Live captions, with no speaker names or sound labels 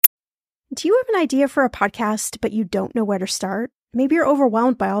Do you have an idea for a podcast, but you don't know where to start? Maybe you're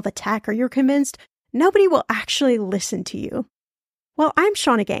overwhelmed by all the tech, or you're convinced nobody will actually listen to you. Well, I'm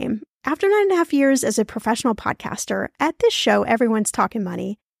Shauna Game. After 9.5 years as a professional podcaster, at this show, everyone's talking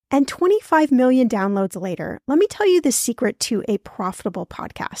money, and 25 million downloads later, let me tell you the secret to a profitable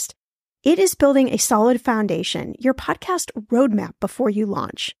podcast. It is building a solid foundation, your podcast roadmap before you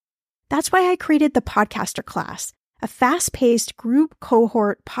launch. That's why I created the Podcaster Class, a fast-paced group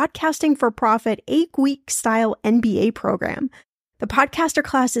cohort podcasting for profit 8-week style MBA program. The Podcaster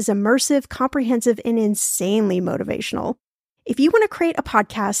Class is immersive, comprehensive, and insanely motivational. If you want to create a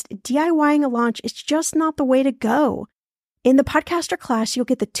podcast, DIYing a launch is just not the way to go. In the Podcaster Class, you'll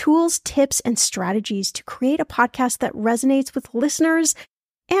get the tools, tips, and strategies to create a podcast that resonates with listeners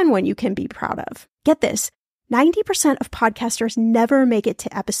and one you can be proud of. Get this, 90% of podcasters never make it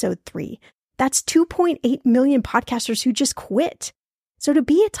to episode 3. That's 2.8 million podcasters who just quit. So to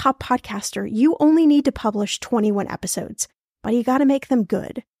be a top podcaster, you only need to publish 21 episodes, but you got to make them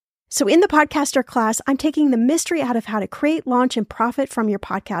good. So in the Podcaster Class, I'm taking the mystery out of how to create, launch, and profit from your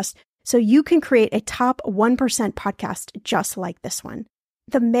podcast so you can create a top 1% podcast just like this one.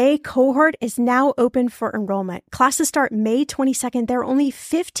 The May cohort is now open for enrollment. Classes start May 22nd. There are only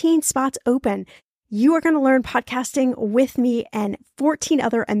 15 spots open. You are going to learn podcasting with me and 14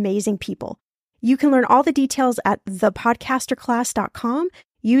 other amazing people. You can learn all the details at thepodcasterclass.com.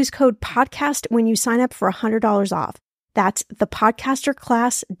 Use code PODCAST when you sign up for $100 off. That's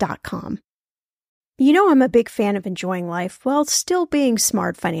thepodcasterclass.com. You know I'm a big fan of enjoying life while still being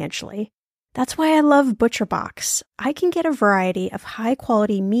smart financially. That's why I love ButcherBox. I can get a variety of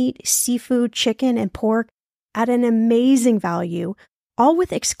high-quality meat, seafood, chicken, and pork at an amazing value, all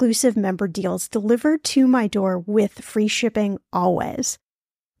with exclusive member deals delivered to my door with free shipping always.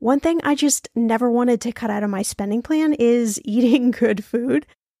 One thing I just never wanted to cut out of my spending plan is eating good food.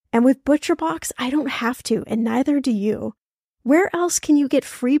 And with ButcherBox, I don't have to, and neither do you. Where else can you get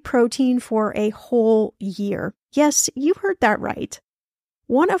free protein for a whole year? Yes, you heard that right.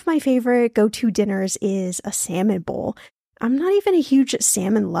 One of my favorite go-to dinners is a salmon bowl. I'm not even a huge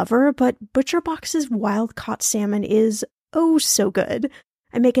salmon lover, but ButcherBox's wild-caught salmon is oh so good.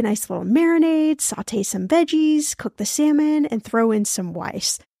 I make a nice little marinade, saute some veggies, cook the salmon, and throw in some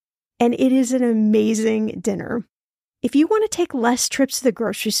rice. And it is an amazing dinner. If you want to take less trips to the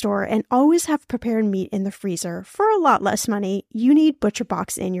grocery store and always have prepared meat in the freezer for a lot less money, you need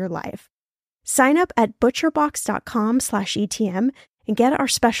ButcherBox in your life. Sign up at butcherbox.com/ETM and get our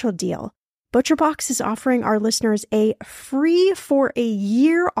special deal. ButcherBox is offering our listeners a free for a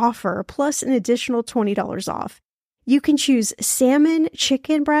year offer plus an additional $20 off. You can choose salmon,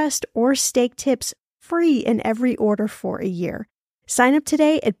 chicken breast, or steak tips free in every order for a year. Sign up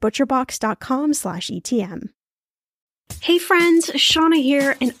today at butcherbox.com/ETM. Hey friends, Shauna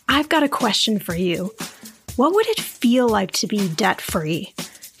here, and I've got a question for you. What would it feel like to be debt-free?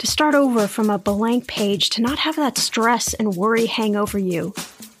 To start over from a blank page, to not have that stress and worry hang over you?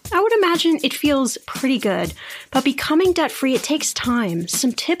 I would imagine it feels pretty good, but becoming debt-free, it takes time,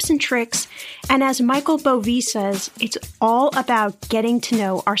 some tips and tricks, and as Michael Bovee says, it's all about getting to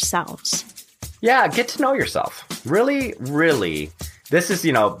know ourselves. Yeah, get to know yourself. Really, this is,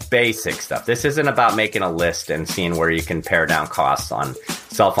 basic stuff. This isn't about making a list and seeing where you can pare down costs on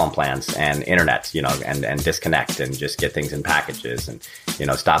cell phone plans and internet, and disconnect and just get things in packages and,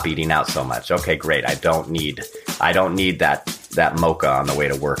 stop eating out so much. Okay, great. I don't need that mocha on the way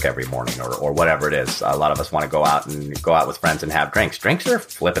to work every morning or whatever it is. A lot of us want to go out with friends and have drinks. Drinks are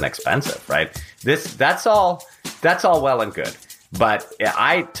flipping expensive, right? That's all well and good. But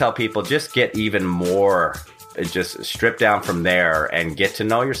I tell people just get even more, just strip down from there and get to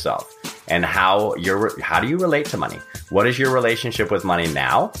know yourself and how do you relate to money? What is your relationship with money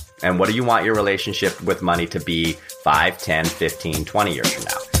now? And what do you want your relationship with money to be 5, 10, 15, 20 years from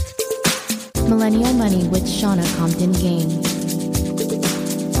now? Millennial Money with Shauna Compton Game.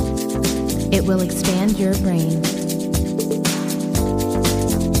 It will expand your brain.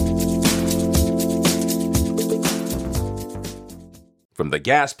 From the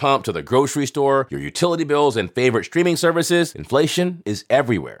gas pump to the grocery store, your utility bills and favorite streaming services, inflation is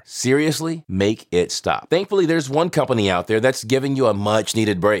everywhere. Seriously, make it stop. Thankfully, there's one company out there that's giving you a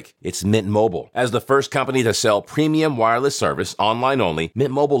much-needed break. It's Mint Mobile. As the first company to sell premium wireless service online only,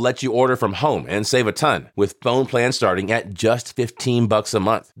 Mint Mobile lets you order from home and save a ton, with phone plans starting at just $15 a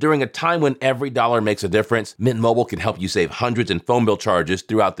month. During a time when every dollar makes a difference, Mint Mobile can help you save hundreds in phone bill charges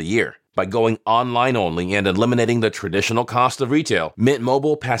throughout the year. By going online only and eliminating the traditional cost of retail, Mint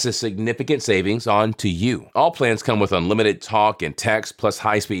Mobile passes significant savings on to you. All plans come with unlimited talk and text plus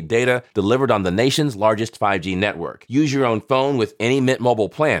high-speed data delivered on the nation's largest 5G network. Use your own phone with any Mint Mobile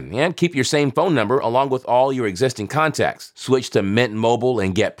plan and keep your same phone number along with all your existing contacts. Switch to Mint Mobile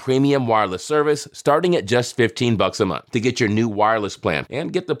and get premium wireless service starting at just $15 a month. To get your new wireless plan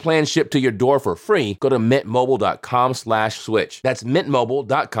and get the plan shipped to your door for free, go to mintmobile.com/switch. That's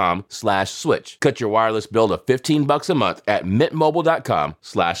mintmobile.com/switch. Cut your wireless bill to $15 a month at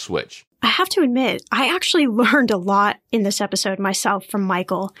mintmobile.com/switch. I have to admit, I actually learned a lot in this episode myself from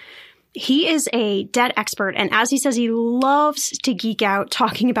Michael. He is a debt expert, and as he says, he loves to geek out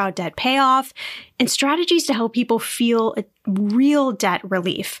talking about debt payoff and strategies to help people feel a real debt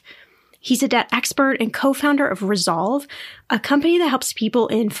relief. He's a debt expert and co-founder of Resolve, a company that helps people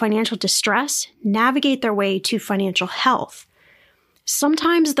in financial distress navigate their way to financial health.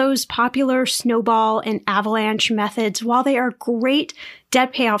 Sometimes those popular snowball and avalanche methods, while they are great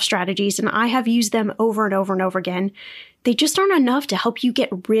debt payoff strategies, and I have used them over and over and over again, they just aren't enough to help you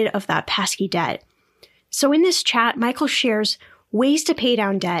get rid of that pesky debt. So in this chat, Michael shares ways to pay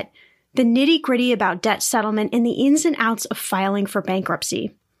down debt, the nitty-gritty about debt settlement, and the ins and outs of filing for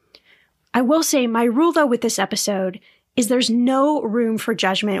bankruptcy. I will say my rule, though, with this episode is there's no room for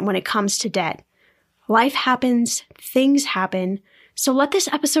judgment when it comes to debt. Life happens, things happen, so let this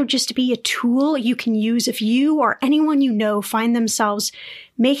episode just be a tool you can use if you or anyone you know find themselves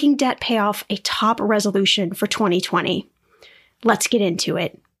making debt payoff a top resolution for 2020. Let's get into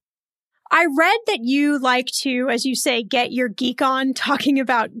it. I read that you like to, as you say, get your geek on talking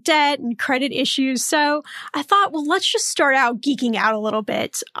about debt and credit issues. So I thought, well, let's just start out geeking out a little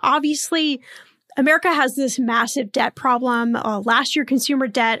bit. Obviously, America has this massive debt problem. Last year, consumer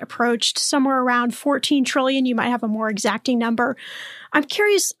debt approached somewhere around $14 trillion. You might have a more exacting number. I'm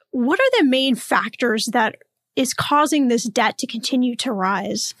curious, what are the main factors that is causing this debt to continue to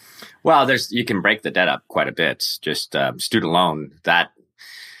rise? Well, you can break the debt up quite a bit. Just student loan, that's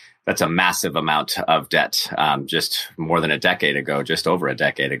a massive amount of debt. Just more than a decade ago, just over a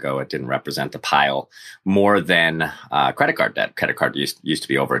decade ago, it didn't represent the pile more than credit card debt. Credit card used to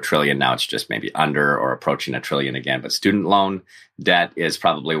be over $1 trillion. Now it's just maybe under or approaching $1 trillion again. But student loan debt is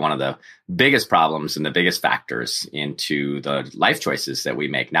probably one of the biggest problems and the biggest factors into the life choices that we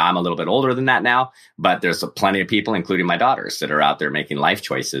make. Now, I'm a little bit older than that now, but there's plenty of people, including my daughters, that are out there making life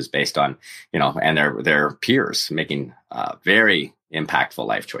choices based on, and their peers making very impactful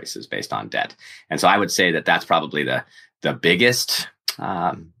life choices based on debt. And so I would say that that's probably the biggest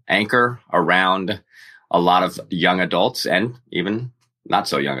anchor around a lot of young adults and even not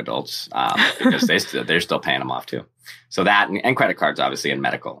so young adults because they're still paying them off too. So that and credit cards, obviously, and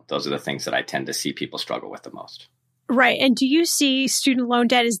medical. Those are the things that I tend to see people struggle with the most. Right. And do you see student loan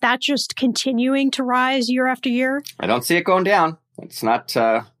debt, is that just continuing to rise year after year? I don't see it going down. It's not,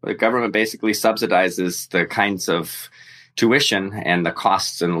 the government basically subsidizes the kinds of tuition and the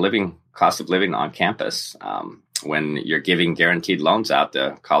cost of living on campus. When you're giving guaranteed loans out,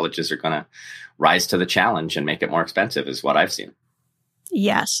 the colleges are going to rise to the challenge and make it more expensive, is what I've seen.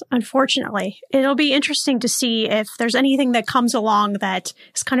 Yes, unfortunately. It'll be interesting to see if there's anything that comes along that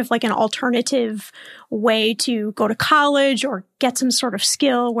is kind of like an alternative way to go to college or get some sort of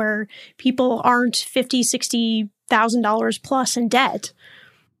skill where people aren't $50,000, $60,000 plus in debt.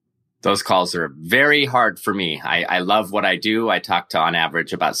 Those calls are very hard for me. I love what I do. I talk to, on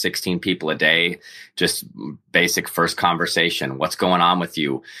average, about 16 people a day. Just basic first conversation. What's going on with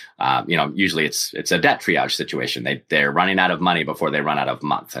you? Usually it's a debt triage situation. They're running out of money before they run out of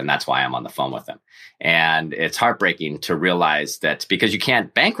month. And that's why I'm on the phone with them. And it's heartbreaking to realize that because you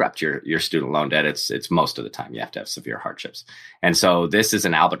can't bankrupt your student loan debt, it's most of the time you have to have severe hardships. And so this is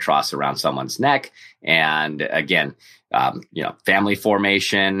an albatross around someone's neck. And again, family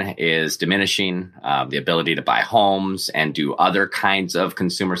formation is diminishing, the ability to buy homes and do other kinds of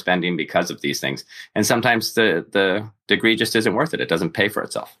consumer spending because of these things. And sometimes the degree just isn't worth it. It doesn't pay for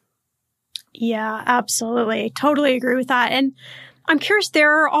itself. Yeah, absolutely. Totally agree with that. And I'm curious,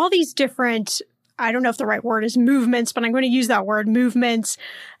 there are all these different, I don't know if the right word is movements, but I'm going to use that word, movements.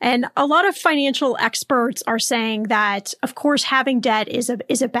 And a lot of financial experts are saying that, of course, having debt is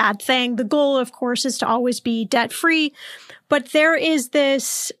a bad thing. The goal, of course, is to always be debt-free. But there is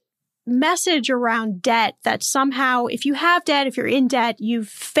this message around debt that somehow, if you have debt, if you're in debt, you've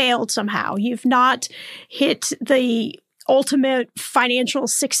failed somehow. You've not hit the ultimate financial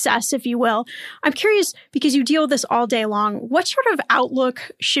success, if you will. I'm curious, because you deal with this all day long, what sort of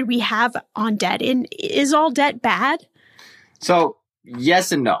outlook should we have on debt? And is all debt bad? So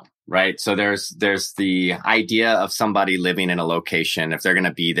yes and no, right? So there's the idea of somebody living in a location. If they're going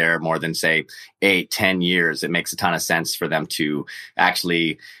to be there more than, say, 8-10 years, it makes a ton of sense for them to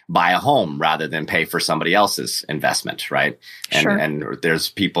actually buy a home rather than pay for somebody else's investment, right? And there's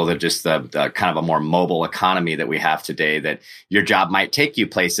people that just the kind of a more mobile economy that we have today, that your job might take you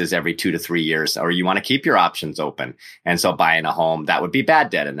places every 2 to 3 years, or you want to keep your options open. And so buying a home, that would be bad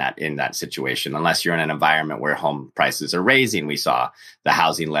debt in that situation, unless you're in an environment where home prices are raising. We saw the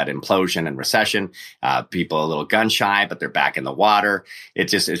housing-led implosion and recession, people a little gun shy, but they're back in the water.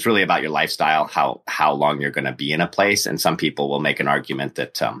 It's really about your lifestyle, how long you're going to be in a place. And some people will make an argument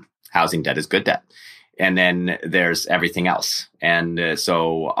that housing debt is good debt. And then there's everything else. And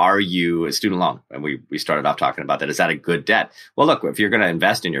so are you a student loan? And we started off talking about that. Is that a good debt? Well, look, if you're going to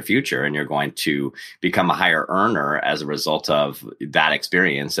invest in your future and you're going to become a higher earner as a result of that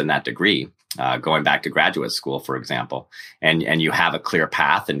experience and that degree, going back to graduate school, for example, and you have a clear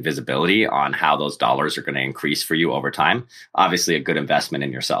path and visibility on how those dollars are going to increase for you over time, obviously a good investment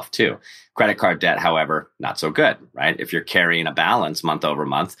in yourself too. Credit card debt, however, not so good, right? If you're carrying a balance month over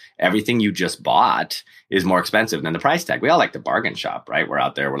month, everything you just bought is more expensive than the price tag. We all like to bargain shop, right? We're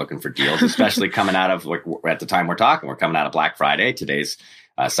out there, we're looking for deals, especially coming out of, like, at the time we're coming out of Black Friday. Today's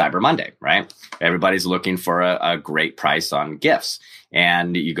Cyber Monday, right? Everybody's looking for a great price on gifts.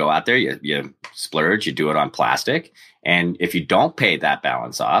 And you go out there, you splurge, you do it on plastic. And if you don't pay that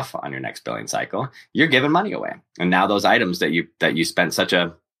balance off on your next billing cycle, you're giving money away. And now those items that you spent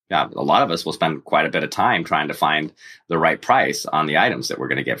a lot of us will spend quite a bit of time trying to find the right price on the items that we're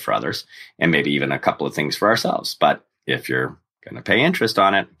going to get for others, and maybe even a couple of things for ourselves. But if you're going to pay interest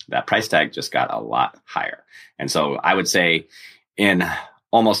on it, that price tag just got a lot higher. And so I would say in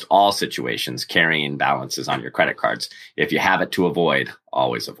almost all situations, carrying balances on your credit cards, if you have it to avoid,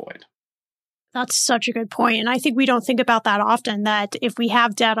 always avoid. That's such a good point. And I think we don't think about that often, that if we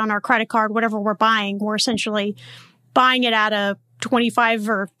have debt on our credit card, whatever we're buying, we're essentially buying it at a 25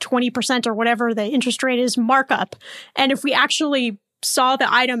 or 20% or whatever the interest rate is markup. And if we actually saw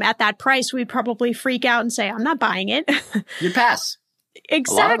the item at that price, we'd probably freak out and say, I'm not buying it. You'd pass.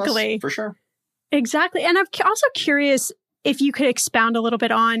 Exactly. A lot of us, for sure. Exactly. And I'm also curious if you could expound a little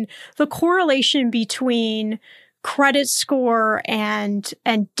bit on the correlation between credit score and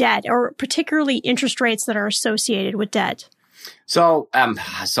debt, or particularly interest rates that are associated with debt. So I'm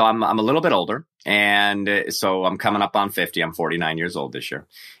a little bit older, and so I'm coming up on 50. I'm 49 years old this year.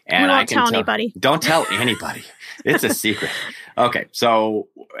 And we won't tell anybody. Don't tell anybody. It's a secret. Okay. So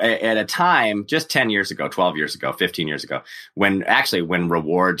at a time, just 10 years ago, 12 years ago, 15 years ago, when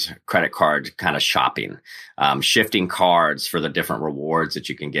rewards credit card kind of shopping, shifting cards for the different rewards that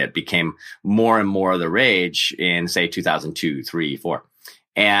you can get became more and more the rage in, say, 2002, 3, 4.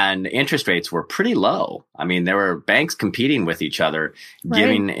 And interest rates were pretty low. I mean, there were banks competing with each other,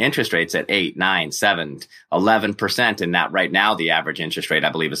 giving interest rates at 8, 9, 7, 11%. And that right now, the average interest rate, I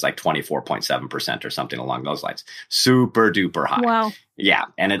believe, is like 24.7% or something along those lines. Super duper high. Wow. Yeah.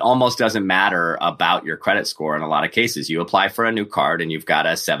 And it almost doesn't matter about your credit score in a lot of cases. You apply for a new card and you've got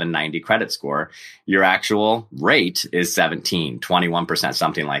a 790 credit score. Your actual rate is 17, 21%,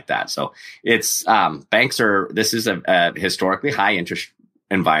 something like that. So it's this is a historically high interest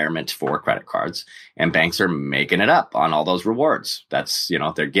environment for credit cards, and banks are making it up on all those rewards. That's,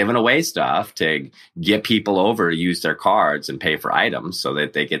 they're giving away stuff to get people over to use their cards and pay for items so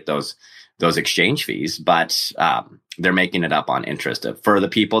that they get those exchange fees. But they're making it up on interest for the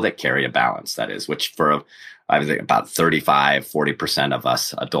people that carry a balance, that is, which I think about 35-40% of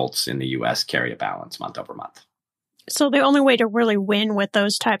us adults in the US carry a balance month over month. So the only way to really win with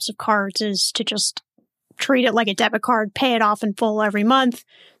those types of cards is to just treat it like a debit card, pay it off in full every month,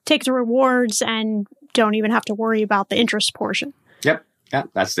 take the rewards, and don't even have to worry about the interest portion. Yep. Yeah,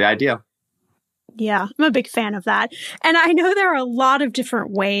 that's the idea. Yeah, I'm a big fan of that. And I know there are a lot of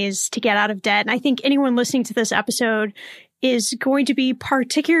different ways to get out of debt. And I think anyone listening to this episode is going to be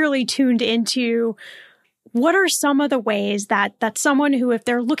particularly tuned into what are some of the ways that someone who, if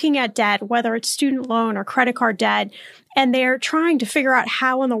they're looking at debt, whether it's student loan or credit card debt, and they're trying to figure out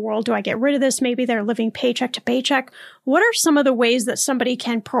how in the world do I get rid of this? Maybe they're living paycheck to paycheck. What are some of the ways that somebody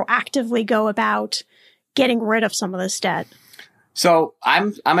can proactively go about getting rid of some of this debt? So I'm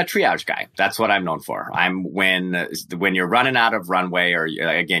a triage guy. That's what I'm known for. I'm when you're running out of runway, or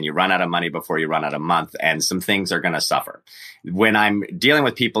again, you run out of money before you run out of month, and some things are going to suffer. When I'm dealing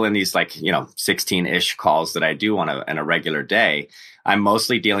with people in these 16-ish calls that I do on a regular day, I'm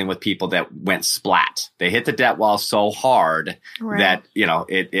mostly dealing with people that went splat. They hit the debt wall so hard that,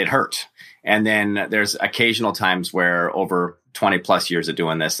 it hurt. And then there's occasional times where over 20 plus years of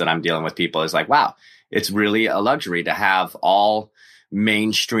doing this that I'm dealing with people is like, wow, it's really a luxury to have all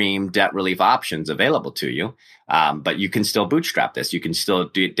mainstream debt relief options available to you. But you can still bootstrap this. You can still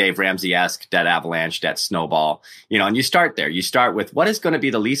do Dave Ramsey-esque debt avalanche, debt snowball, and you start there. You start with what is going to be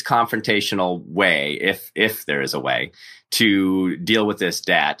the least confrontational way, if there is a way, to deal with this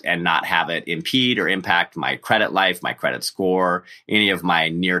debt and not have it impede or impact my credit life, my credit score, any of my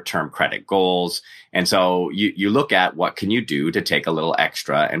near-term credit goals. And so you look at what can you do to take a little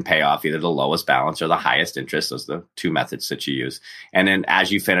extra and pay off either the lowest balance or the highest interest. Those are the two methods that you use. And then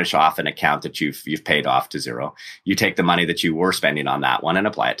as you finish off an account that you've paid off to zero, you take the money that you were spending on that one and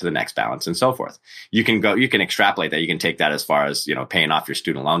apply it to the next balance and so forth. You can extrapolate that. You can take that as far as, paying off your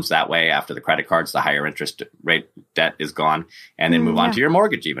student loans that way. After the credit cards, the higher interest rate debt is gone, and then move on to your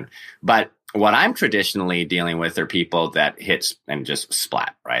mortgage even. But what I'm traditionally dealing with are people that hits and just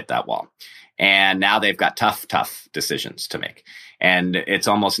splat, right, that wall. And now they've got tough decisions to make. And it's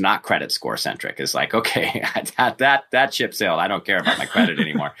almost not credit score centric. It's like, okay, that ship sailed. I don't care about my credit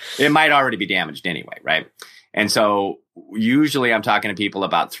anymore. It might already be damaged anyway, right? And so usually I'm talking to people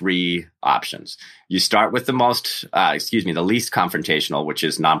about three options. You start with the least confrontational, which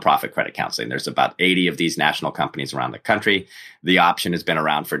is nonprofit credit counseling. There's about 80 of these national companies around the country. The option has been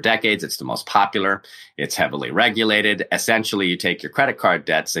around for decades. It's the most popular. It's heavily regulated. Essentially, you take your credit card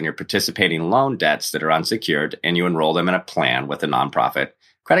debts and your participating loan debts that are unsecured, and you enroll them in a plan with a nonprofit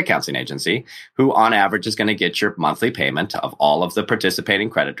credit counseling agency, who on average is going to get your monthly payment of all of the participating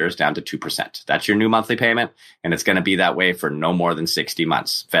creditors down to 2%. That's your new monthly payment, and it's going to be that way for no more than 60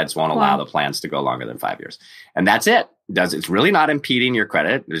 months. Feds won't allow the plans to go longer than 5 years. And that's it. It's really not impeding your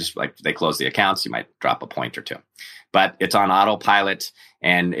credit. It's just like they close the accounts, you might drop a point or two. But it's on autopilot,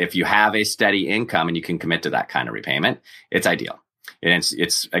 and if you have a steady income and you can commit to that kind of repayment, it's ideal. And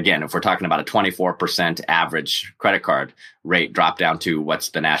it's again, if we're talking about a 24% average credit rate drop down to what's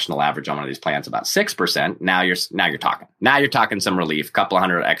the national average on one of these plans, about 6%. Now you're talking some relief, couple of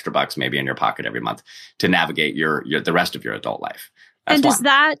 $100 extra bucks maybe in your pocket every month to navigate the rest of your adult life.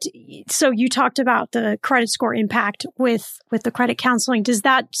 So you talked about the credit score impact with the credit counseling. Does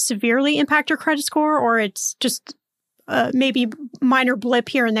that severely impact your credit score, or it's just maybe minor blip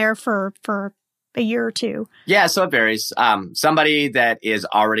here and there for a year or two? Yeah, so it varies. Somebody that is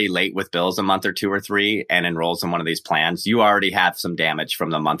already late with bills a month or two or three and enrolls in one of these plans, you already have some damage from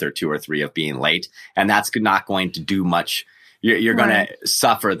the month or two or three of being late. And that's not going to do much. You're going to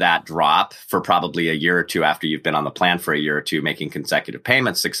suffer that drop for probably a year or two after you've been on the plan for a year or two, making consecutive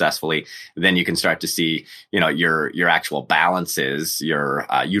payments successfully. Then you can start to see, your actual balances, your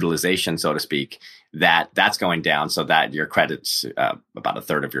utilization, so to speak, that's going down, so that your credit's about a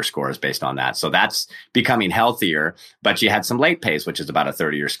third of your score is based on that. So that's becoming healthier, but you had some late pays, which is about a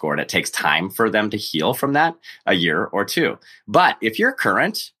third of your score, and it takes time for them to heal from that, a year or two. But if you're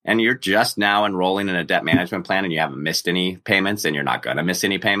current and you're just now enrolling in a debt management plan and you haven't missed any payments and you're not going to miss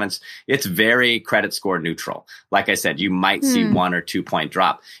any payments, it's very credit score neutral. Like I said, you might see 1 or 2 point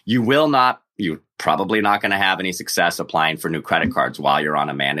drop. You're probably not going to have any success applying for new credit cards while you're on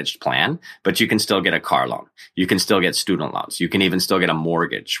a managed plan, but you can still get a car loan. You can still get student loans. You can even still get a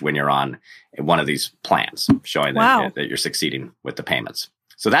mortgage when you're on one of these plans, showing that you're succeeding with the payments.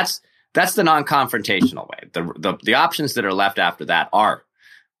 So that's the non-confrontational way. The options that are left after that are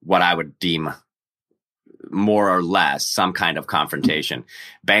what I would deem more or less some kind of confrontation.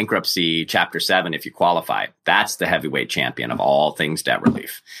 Bankruptcy, Chapter 7, if you qualify, that's the heavyweight champion of all things debt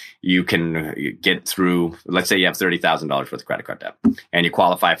relief. You can get through, let's say you have $30,000 worth of credit card debt and you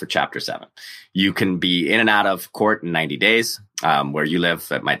qualify for Chapter 7. You can be in and out of court in 90 days. Where you live,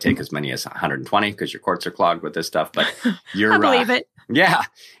 it might take as many as 120 because your courts are clogged with this stuff. But I believe it. Yeah,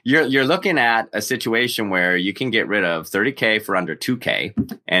 you're looking at a situation where you can get rid of $30K for under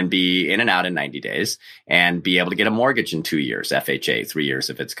 $2K and be in and out in 90 days and be able to get a mortgage in 2 years, FHA, 3 years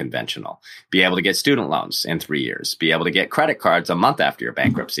if it's conventional, be able to get student loans in 3 years, be able to get credit cards a month after your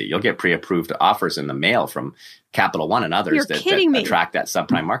bankruptcy. You'll get pre-approved offers in the mail from Capital One and others that attract that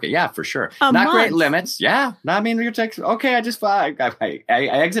subprime market. Yeah, for sure. Not great limits. Yeah. I mean, you're okay. I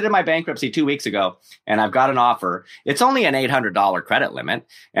exited my bankruptcy 2 weeks ago and I've got an offer. It's only an $800 credit limit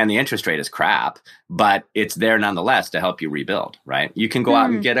and the interest rate is crap, but it's there nonetheless to help you rebuild, right? You can go out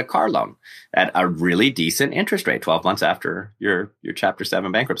and get a car loan at a really decent interest rate 12 months after your Chapter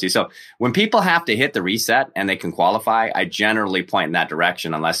 7 bankruptcy. So when people have to hit the reset and they can qualify, I generally point in that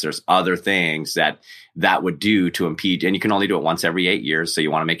direction unless there's other things that would do to impede. And you can only do it once every 8 years. So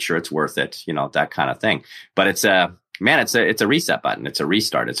you want to make sure it's worth it, that kind of thing. But it's a reset button. It's a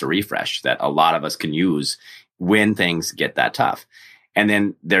restart. It's a refresh that a lot of us can use when things get that tough. And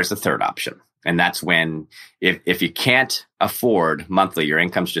then there's a third option. And that's when, if you can't afford monthly, your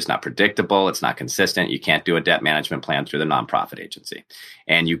income's just not predictable, it's not consistent, you can't do a debt management plan through the nonprofit agency,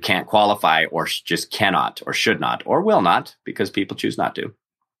 and you can't qualify or just cannot or should not or will not, because people choose not to,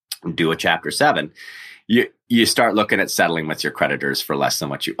 do a Chapter 7, you start looking at settling with your creditors for less than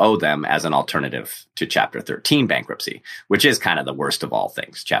what you owe them as an alternative to Chapter 13 bankruptcy, which is kind of the worst of all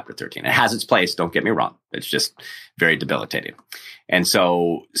things, Chapter 13. It has its place, don't get me wrong. It's just very debilitating. And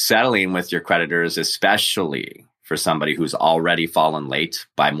so settling with your creditors, especially for somebody who's already fallen late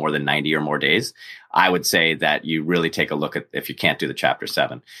by more than 90 or more days, I would say that you really take a look at if you can't do the Chapter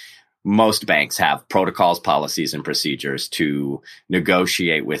 7. Most banks have protocols, policies, and procedures to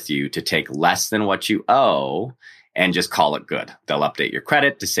negotiate with you to take less than what you owe and just call it good. They'll update your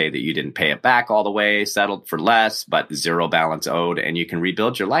credit to say that you didn't pay it back all the way, settled for less, but zero balance owed, and you can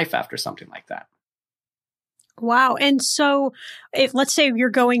rebuild your life after something like that. Wow. And so if, let's say you're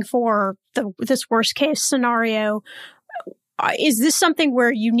going for this worst case scenario, is this something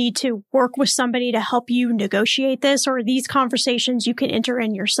where you need to work with somebody to help you negotiate this, or are these conversations you can enter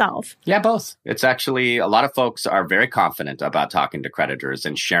in yourself? Yeah, both. It's actually, a lot of folks are very confident about talking to creditors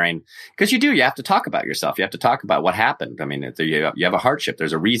and sharing, because you have to talk about yourself. You have to talk about what happened. I mean, you have a hardship.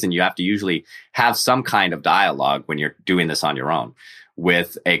 There's a reason you have to usually have some kind of dialogue when you're doing this on your own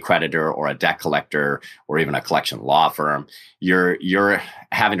with a creditor or a debt collector or even a collection law firm. You're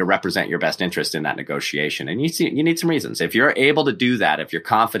having to represent your best interest in that negotiation. And you need some reasons. If you're able to do that, if you're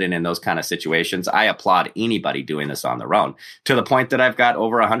confident in those kind of situations, I applaud anybody doing this on their own, to the point that I've got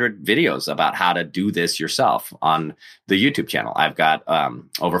over 100 videos about how to do this yourself on the YouTube channel. I've got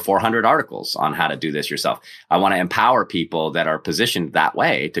over 400 articles on how to do this yourself. I want to empower people that are positioned that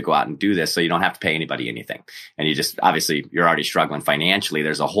way to go out and do this, so you don't have to pay anybody anything. And you just, obviously, you're already struggling financially.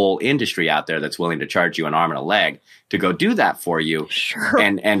 There's a whole industry out there that's willing to charge you an arm and a leg to go do that for you. Sure.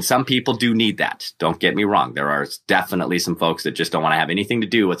 And some people do need that. Don't get me wrong. There are definitely some folks that just don't want to have anything to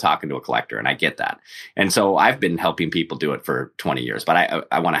do with talking to a collector, and I get that. And so I've been helping people do it for 20 years, but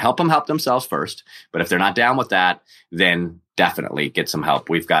I want to help them help themselves first. But if they're not down with that, then definitely get some help.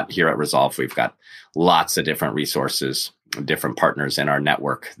 We've got here at Resolve, we've got lots of different resources, different partners in our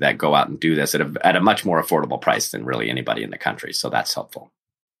network that go out and do this at a much more affordable price than really anybody in the country. So that's helpful.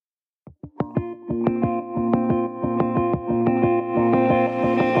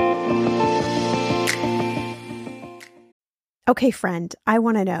 Okay, friend, I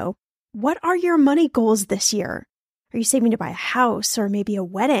want to know, what are your money goals this year? Are you saving to buy a house, or maybe a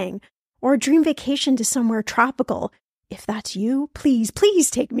wedding, or a dream vacation to somewhere tropical? If that's you, please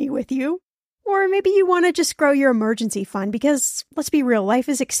take me with you. Or maybe you want to just grow your emergency fund because, let's be real, life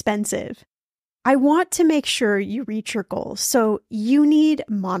is expensive. I want to make sure you reach your goals, so you need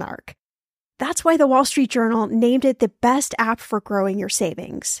Monarch. That's why the Wall Street Journal named it the best app for growing your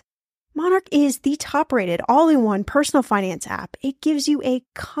savings. Monarch is the top-rated all-in-one personal finance app. It gives you a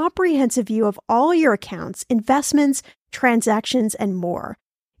comprehensive view of all your accounts, investments, transactions, and more.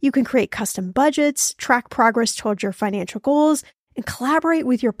 You can create custom budgets, track progress toward your financial goals, and collaborate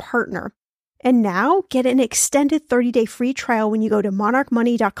with your partner. And now, get an extended 30-day free trial when you go to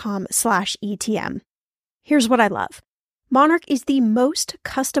monarchmoney.com/ETM. Here's what I love. Monarch is the most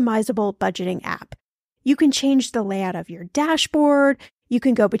customizable budgeting app. You can change the layout of your dashboard. You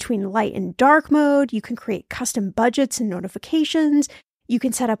can go between light and dark mode. You can create custom budgets and notifications. You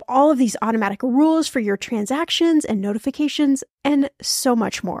can set up all of these automatic rules for your transactions and notifications, and so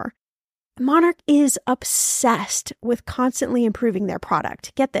much more. Monarch is obsessed with constantly improving their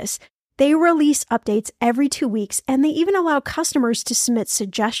product. Get this. They release updates every 2 weeks, and they even allow customers to submit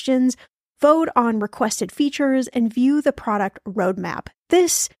suggestions, vote on requested features, and view the product roadmap.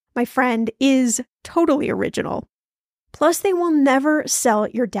 This, my friend, is totally original. Plus, they will never sell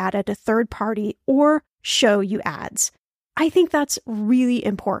your data to third party or show you ads. I think that's really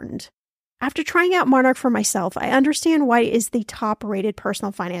important. After trying out Monarch for myself, I understand why it is the top-rated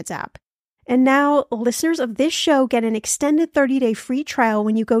personal finance app. And now, listeners of this show get an extended 30-day free trial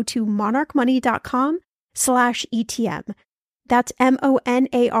when you go to monarchmoney.com/ETM. That's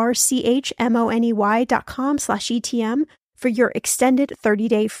monarchmoney.com/ETM for your extended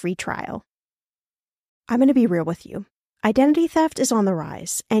 30-day free trial. I'm going to be real with you. Identity theft is on the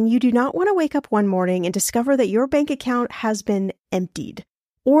rise, and you do not want to wake up one morning and discover that your bank account has been emptied,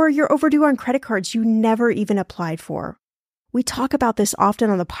 or you're overdue on credit cards you never even applied for. We talk about this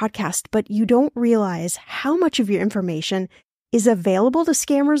often on the podcast, but you don't realize how much of your information is available to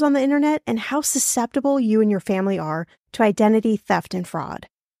scammers on the internet and how susceptible you and your family are to identity theft and fraud.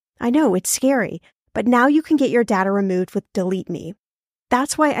 I know, it's scary, but now you can get your data removed with Delete Me.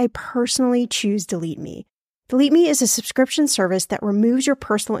 That's why I personally choose Delete Me, Delete Me is a subscription service that removes your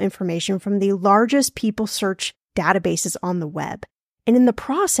personal information from the largest people search databases on the web, and in the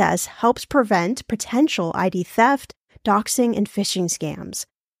process helps prevent potential ID theft, doxing, and phishing scams.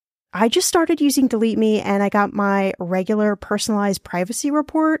 I just started using Delete Me and I got my regular personalized privacy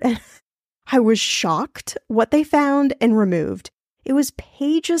report and I was shocked what they found and removed. It was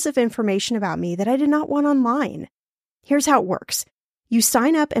pages of information about me that I did not want online. Here's how it works. You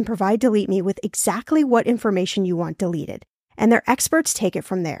sign up and provide Delete Me with exactly what information you want deleted, and their experts take it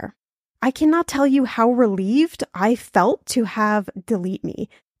from there. I cannot tell you how relieved I felt to have Delete Me.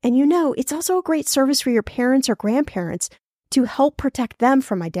 And it's also a great service for your parents or grandparents to help protect them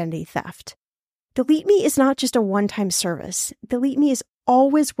from identity theft. Delete Me is not just a one-time service. Delete Me is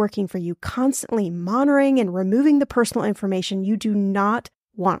always working for you, constantly monitoring and removing the personal information you do not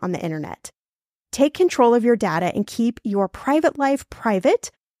want on the internet. Take control of your data and keep your private life private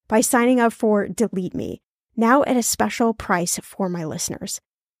by signing up for Delete Me, now at a special price for my listeners.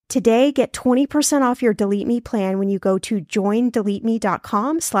 Today, get 20% off your Delete Me plan when you go to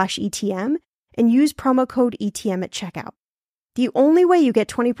joindeleteme.com/ETM and use promo code ETM at checkout. The only way you get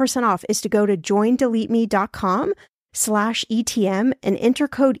 20% off is to go to joindeleteme.com/ETM and enter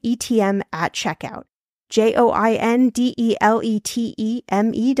code ETM at checkout.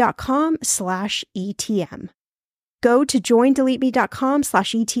 joindeleteme.com/ETM. Go to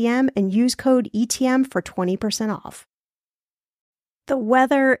joindeleteme.com/ETM and use code ETM for 20% off. The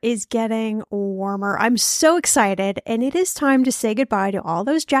weather is getting warmer. I'm so excited, and it is time to say goodbye to all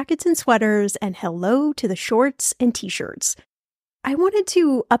those jackets and sweaters and hello to the shorts and t-shirts. I wanted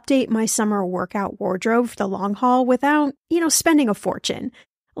to update my summer workout wardrobe for the long haul without, spending a fortune.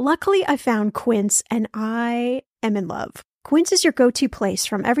 Luckily, I found Quince, and I am in love. Quince is your go-to place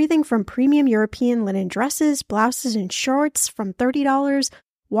from everything from premium European linen dresses, blouses, and shorts from $30,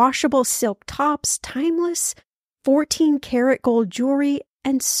 washable silk tops, timeless 14-karat gold jewelry,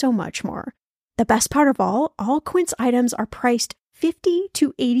 and so much more. The best part of all Quince items are priced 50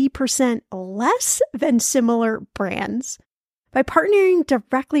 to 80% less than similar brands. By partnering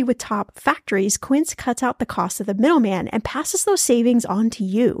directly with top factories, Quince cuts out the cost of the middleman and passes those savings on to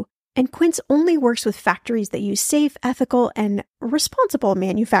you. And Quince only works with factories that use safe, ethical, and responsible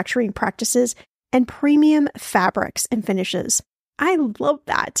manufacturing practices and premium fabrics and finishes. I love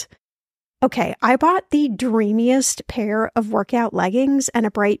that. Okay, I bought the dreamiest pair of workout leggings and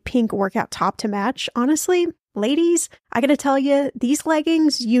a bright pink workout top to match. Honestly, ladies, I gotta tell you, these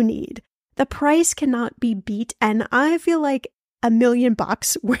leggings you need. The price cannot be beat, and I feel like $1 million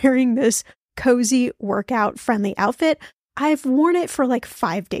wearing this cozy workout friendly outfit. I've worn it for like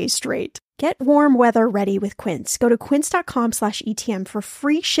 5 days straight. Get warm weather ready with Quince. Go to quince.com/ETM for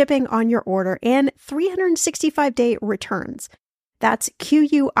free shipping on your order and 365-day returns. That's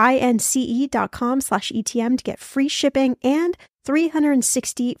QUINCE.com/ETM to get free shipping and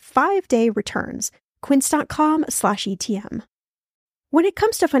 365-day returns. Quince.com/ETM. When it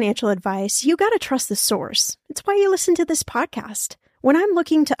comes to financial advice, you gotta trust the source. It's why you listen to this podcast. When I'm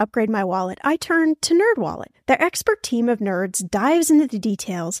looking to upgrade my wallet, I turn to NerdWallet. Their expert team of nerds dives into the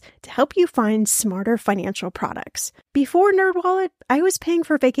details to help you find smarter financial products. Before NerdWallet, I was paying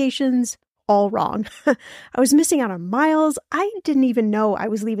for vacations all wrong. I was missing out on miles I didn't even know I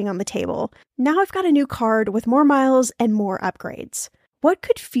was leaving on the table. Now I've got a new card with more miles and more upgrades. What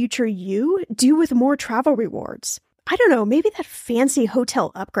could future you do with more travel rewards? I don't know, maybe that fancy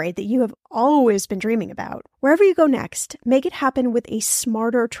hotel upgrade that you have always been dreaming about. Wherever you go next, make it happen with a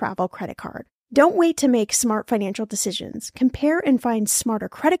smarter travel credit card. Don't wait to make smart financial decisions. Compare and find smarter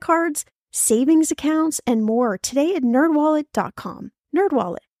credit cards, savings accounts, and more today at nerdwallet.com.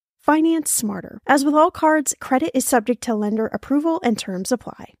 NerdWallet. Finance smarter. As with all cards, credit is subject to lender approval and terms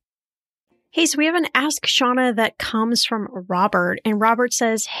apply. Hey, so we have an Ask Shauna that comes from Robert, and Robert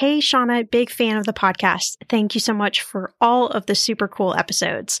says, "Hey, Shauna, big fan of the podcast. Thank you so much for all of the super cool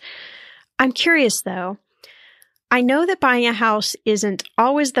episodes. I'm curious though. I know that buying a house isn't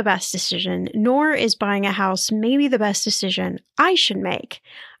always the best decision, nor is buying a house maybe the best decision I should make.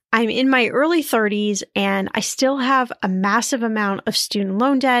 I'm in my early 30s and I still have a massive amount of student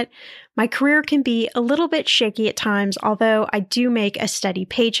loan debt. My career can be a little bit shaky at times, although I do make a steady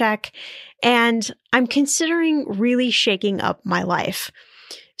paycheck, and I'm considering really shaking up my life.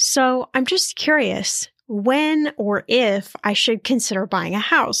 So I'm just curious when or if I should consider buying a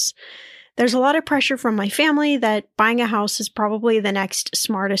house. There's a lot of pressure from my family that buying a house is probably the next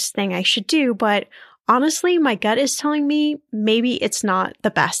smartest thing I should do, but honestly, my gut is telling me maybe it's not the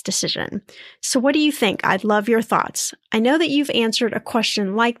best decision. So what do you think? I'd love your thoughts. I know that you've answered a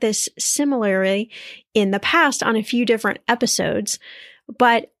question like this similarly in the past on a few different episodes,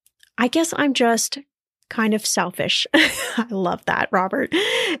 but I guess I'm just kind of selfish. I love that, Robert.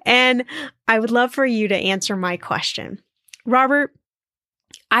 And I would love for you to answer my question. Robert,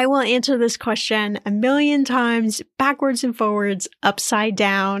 I will answer this question a million times, backwards and forwards, upside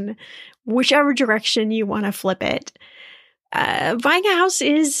down, whichever direction you want to flip it. Buying a house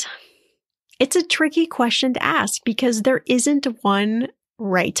it's a tricky question to ask because there isn't one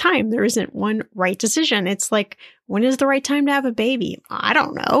right time. There isn't one right decision. It's like, when is the right time to have a baby? I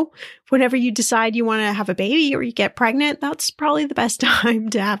don't know. Whenever you decide you want to have a baby or you get pregnant, that's probably the best time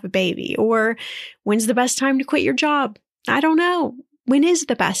to have a baby. Or when's the best time to quit your job? I don't know. When is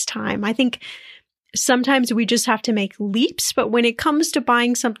the best time? I think sometimes we just have to make leaps, but when it comes to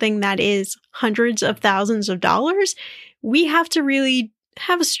buying something that is hundreds of thousands of dollars, we have to really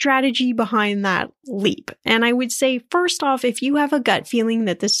have a strategy behind that leap. And I would say, first off, if you have a gut feeling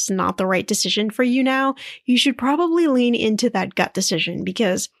that this is not the right decision for you now, you should probably lean into that gut decision,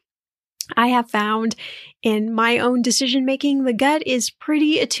 because I have found in my own decision making, the gut is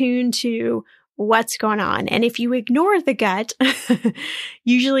pretty attuned to what's going on. And if you ignore the gut,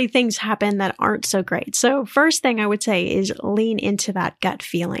 usually things happen that aren't so great. So first thing I would say is lean into that gut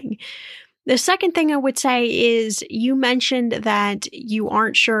feeling. The second thing I would say is, you mentioned that you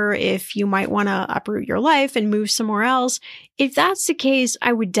aren't sure if you might want to uproot your life and move somewhere else. If that's the case,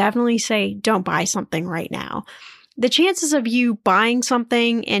 I would definitely say don't buy something right now. The chances of you buying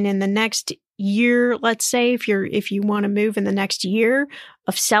something and in the next year, let's say if you want to move in the next year,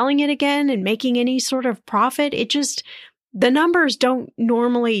 of selling it again and making any sort of profit, the numbers don't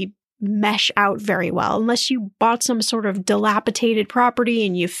normally mesh out very well unless you bought some sort of dilapidated property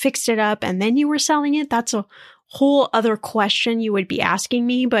and you fixed it up and then you were selling it. That's a whole other question you would be asking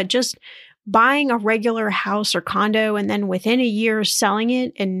me. But just buying a regular house or condo and then within a year selling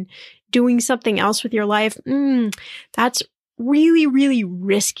it and doing something else with your life, that's really, really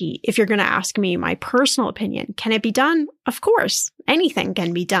risky if you're going to ask me my personal opinion. Can it be done? Of course, anything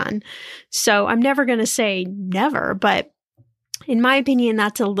can be done. So I'm never going to say never, but in my opinion,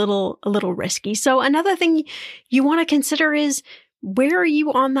 that's a little risky. So another thing you want to consider is, where are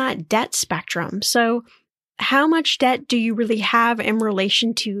you on that debt spectrum? So how much debt do you really have in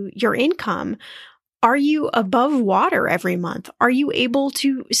relation to your income? Are you above water every month? Are you able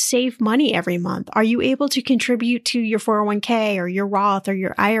to save money every month? Are you able to contribute to your 401k or your Roth or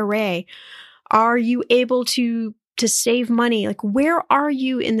your IRA? Are you able to save money? Like, where are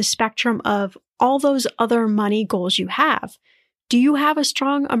you in the spectrum of all those other money goals you have? Do you have a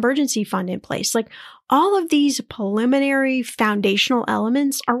strong emergency fund in place? Like, all of these preliminary foundational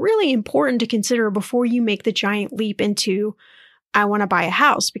elements are really important to consider before you make the giant leap into, I want to buy a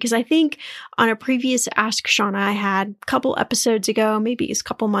house. Because I think on a previous Ask Shauna I had a couple episodes ago, maybe it's a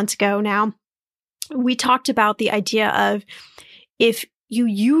couple months ago now, we talked about the idea of, if you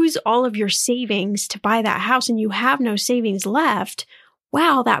use all of your savings to buy that house and you have no savings left,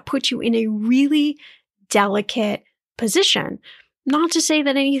 wow, that puts you in a really delicate position. Not to say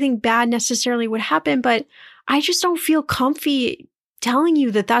that anything bad necessarily would happen, but I just don't feel comfy telling you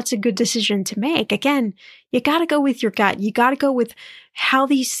that that's a good decision to make. Again, you got to go with your gut. You got to go with how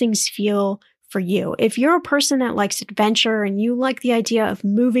these things feel for you. If you're a person that likes adventure and you like the idea of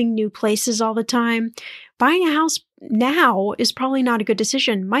moving new places all the time, buying a house now is probably not a good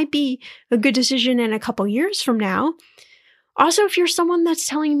decision. Might be a good decision in a couple years from now. Also, if you're someone that's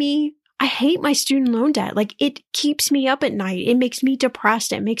telling me, I hate my student loan debt, like, it keeps me up at night, it makes me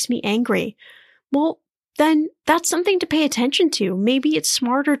depressed, it makes me angry, well, then that's something to pay attention to. Maybe it's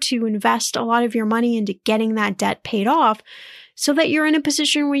smarter to invest a lot of your money into getting that debt paid off so that you're in a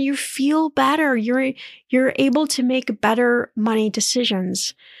position where you feel better, you're able to make better money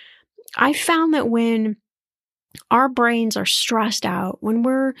decisions. I found that when our brains are stressed out, when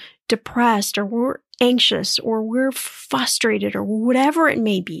we're depressed or we're anxious or we're frustrated or whatever it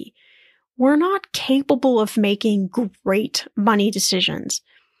may be, we're not capable of making great money decisions.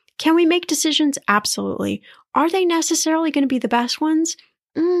 Can we make decisions? Absolutely. Are they necessarily going to be the best ones?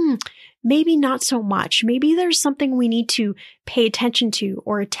 Maybe not so much. Maybe there's something we need to pay attention to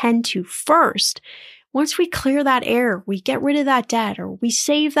or attend to first. Once we clear that air, we get rid of that debt, or we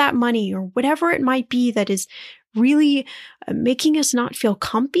save that money, or whatever it might be that is really making us not feel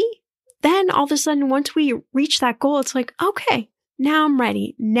comfy, then all of a sudden, once we reach that goal, it's like, okay, now I'm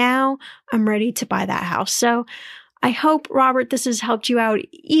ready. Now I'm ready to buy that house. So I hope, Robert, this has helped you out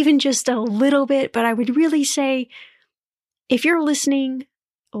even just a little bit, but I would really say, if you're listening,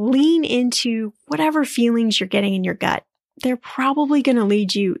 lean into whatever feelings you're getting in your gut. They're probably going to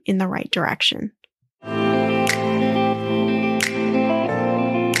lead you in the right direction. Thank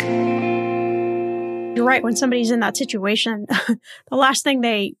you. You're right. When somebody's in that situation, the last thing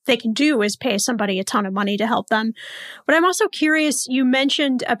they can do is pay somebody a ton of money to help them. But I'm also curious, you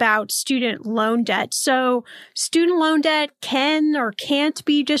mentioned about student loan debt. So student loan debt can or can't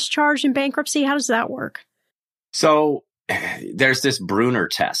be discharged in bankruptcy. How does that work? So there's this Bruner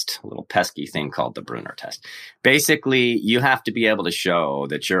test, a little pesky thing called the Bruner test. Basically, you have to be able to show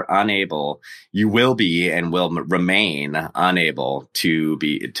that you will be and will remain unable to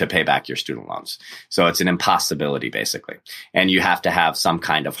pay back your student loans. So it's an impossibility, basically. And you have to have some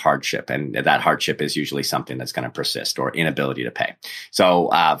kind of hardship. And that hardship is usually something that's going to persist or inability to pay.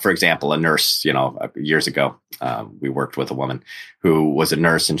 So, for example, a nurse, years ago, we worked with a woman who was a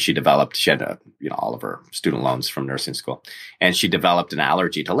nurse, and she had all of her student loans from nursing school, and she developed an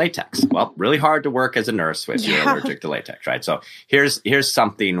allergy to latex. Well, really hard to work as a nurse if you're allergic to latex, right? So here's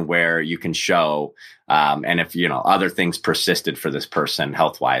something where you can show, and if other things persisted for this person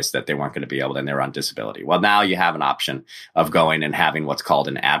health-wise that they weren't going to be able to, and they're on disability. Well, now you have an option of going and having what's called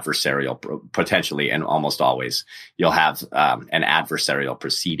an adversarial, potentially, and almost always you'll have an adversarial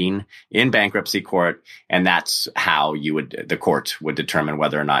proceeding in bankruptcy court, and that's how the court would determine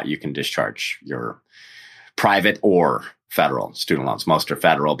whether or not you can discharge your private or federal student loans. Most are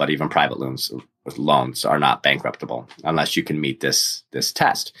federal, but even private loans are not bankruptable unless you can meet this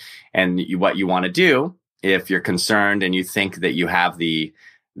test. And what you want to do, if you're concerned and you think that you have the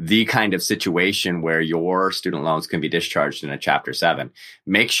kind of situation where your student loans can be discharged in a Chapter 7,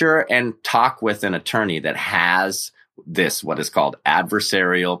 make sure and talk with an attorney that has what is called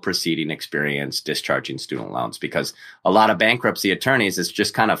adversarial proceeding experience discharging student loans, because a lot of bankruptcy attorneys, it's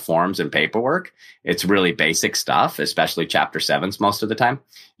just kind of forms and paperwork. It's really basic stuff, especially Chapter 7s most of the time.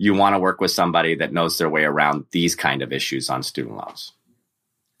 You want to work with somebody that knows their way around these kind of issues on student loans.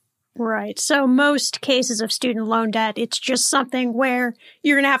 Right. So most cases of student loan debt, it's just something where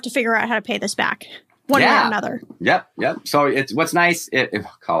you're going to have to figure out how to pay this back one way or another. Yep. So it's what's nice,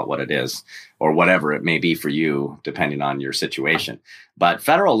 call it what it is, or whatever it may be for you, depending on your situation. But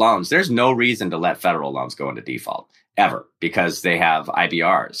federal loans, there's no reason to let federal loans go into default ever, because they have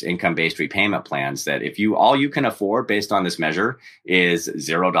IBRs, income-based repayment plans, that if all you can afford based on this measure is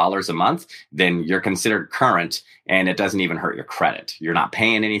 $0 a month, then you're considered current, and it doesn't even hurt your credit. You're not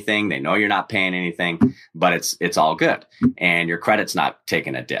paying anything. They know you're not paying anything, but it's all good. And your credit's not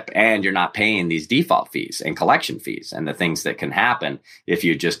taking a dip, and you're not paying these default fees and collection fees and the things that can happen if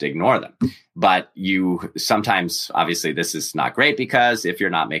you just ignore them. But you sometimes, obviously, this is not great, because if you're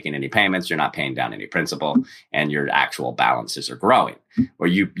not making any payments, you're not paying down any principal, and your actual balances are growing. Or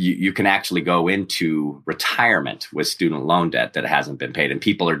you can actually go into retirement with student loan debt that hasn't been paid. And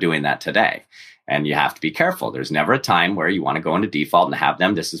people are doing that today. And you have to be careful. There's never a time where you want to go into default and have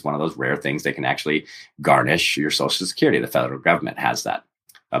them. This is one of those rare things that can actually garnish your Social Security. The federal government has that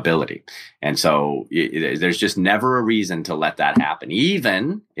ability. And so there's just never a reason to let that happen,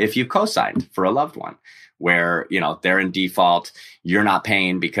 even if you co-signed for a loved one, where, they're in default, you're not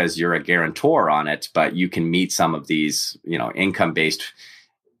paying because you're a guarantor on it, but you can meet some of these, income-based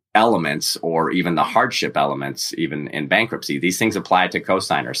elements, or even the hardship elements, even in bankruptcy. These things apply to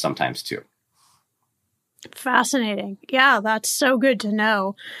co-signers sometimes too. Fascinating. Yeah, that's so good to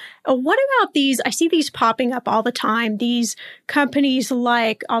know. What about these? I see these popping up all the time. These companies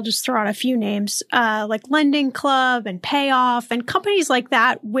like, I'll just throw out a few names, like Lending Club and Payoff, and companies like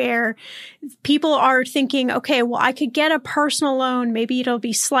that, where people are thinking, okay, well, I could get a personal loan. Maybe it'll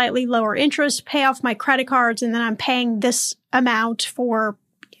be slightly lower interest, pay off my credit cards, and then I'm paying this amount for,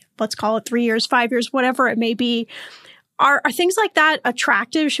 let's call it 3 years, 5 years, whatever it may be. Are things like that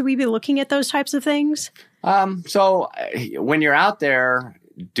attractive? Should we be looking at those types of things? So when you're out there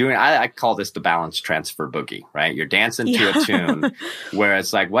doing, I call this the balance transfer boogie, right? You're dancing to a tune where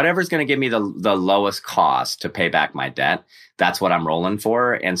it's like, whatever's going to give me the lowest cost to pay back my debt, that's what I'm rolling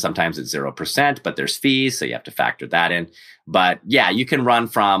for. And sometimes it's 0%, but there's fees, so you have to factor that in. But yeah, you can run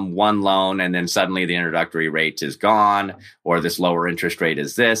from one loan and then suddenly the introductory rate is gone, or this lower interest rate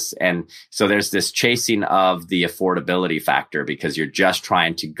is this. And so there's this chasing of the affordability factor, because you're just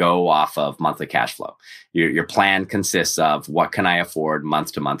trying to go off of monthly cash flow. Your plan consists of what can I afford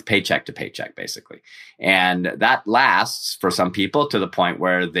month to month, paycheck to paycheck, basically. And that lasts for some people to the point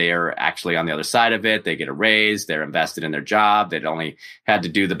where they're actually on the other side of it. They get a raise, they're invested in their job. They'd only had to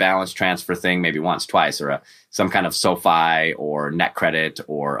do the balance transfer thing maybe once, twice, or some kind of SoFi or NetCredit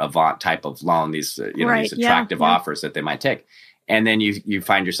or Avant type of loan, these, these attractive offers that they might take. And then you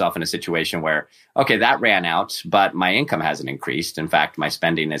find yourself in a situation where, okay, that ran out, but my income hasn't increased. In fact, my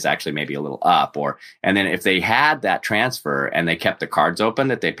spending is actually maybe a little up. And then if they had that transfer and they kept the cards open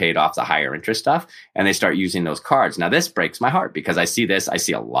that they paid off the higher interest stuff, and they start using those cards. Now, this breaks my heart because I see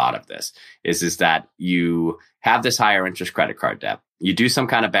a lot of this is that you have this higher interest credit card debt. You do some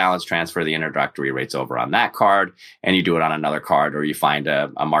kind of balance transfer, the introductory rates over on that card, and you do it on another card, or you find a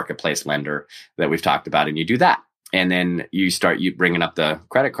marketplace lender that we've talked about, and you do that. And then you bringing up the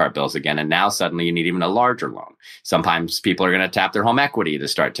credit card bills again. And now suddenly you need even a larger loan. Sometimes people are going to tap their home equity to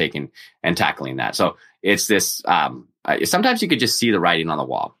start taking and tackling that. So it's this, sometimes you could just see the writing on the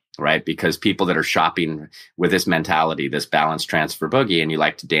wall, right? Because people that are shopping with this mentality, this balance transfer boogie, and you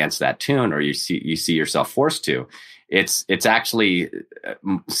like to dance that tune, or you see yourself forced to, it's actually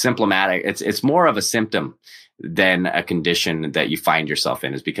symptomatic. It's more of a symptom than a condition that you find yourself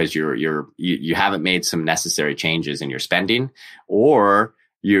in, is because you haven't made some necessary changes in your spending, or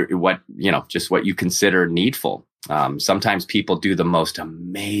just what you consider needful. Sometimes people do the most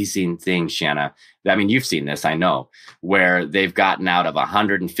amazing things, Shanna. I mean, you've seen this, I know, where they've gotten out of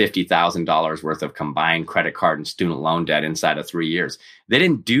 $150,000 worth of combined credit card and student loan debt inside of 3 years. They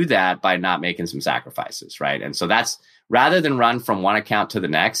didn't do that by not making some sacrifices, right? And so that's, rather than run from one account to the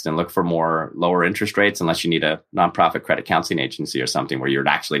next and look for lower interest rates, unless you need a nonprofit credit counseling agency or something where you're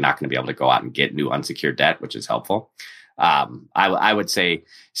actually not going to be able to go out and get new unsecured debt, which is helpful. I would say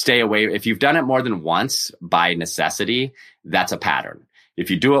stay away. If you've done it more than once by necessity, that's a pattern. If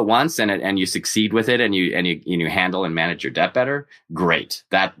you do it once and you succeed with it and you handle and manage your debt better, great.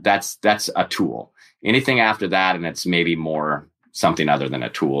 That's a tool. Anything after that, and it's maybe more something other than a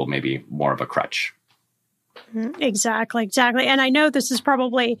tool, maybe more of a crutch. Exactly. And I know this is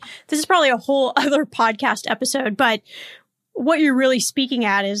probably a whole other podcast episode, but what you're really speaking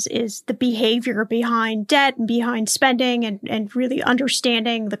at is the behavior behind debt and behind spending, and really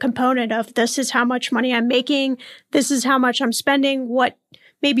understanding the component of, this is how much money I'm making, this is how much I'm spending, what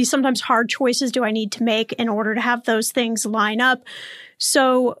maybe sometimes hard choices do I need to make in order to have those things line up.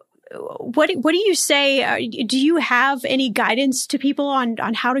 So what do you say? Do you have any guidance to people on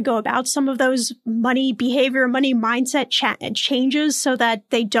how to go about some of those money behavior, money mindset changes so that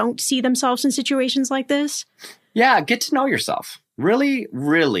they don't see themselves in situations like this? Yeah, get to know yourself. Really,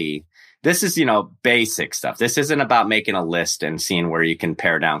 really. This is, basic stuff. This isn't about making a list and seeing where you can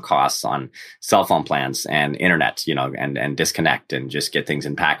pare down costs on cell phone plans and internet, and disconnect and just get things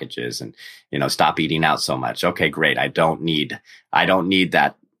in packages and, stop eating out so much. Okay, great. I don't need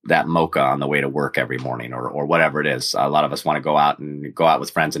that mocha on the way to work every morning, or whatever it is. A lot of us want to go out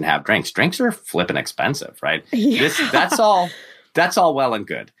with friends and have drinks. Drinks are flipping expensive, right? Yeah. That's all well and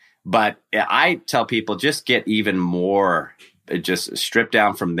good. But I tell people, just get even more, just strip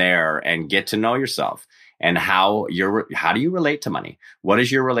down from there and get to know yourself and how do you relate to money? What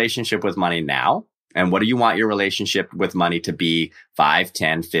is your relationship with money now? And what do you want your relationship with money to be 5,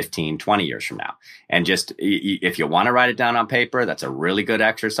 10, 15, 20 years from now? And just, if you want to write it down on paper, that's a really good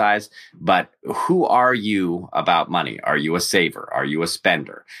exercise. But who are you about money? Are you a saver? Are you a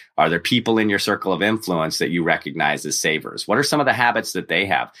spender? Are there people in your circle of influence that you recognize as savers? What are some of the habits that they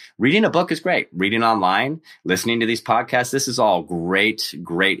have? Reading a book is great. Reading online, listening to these podcasts, this is all great,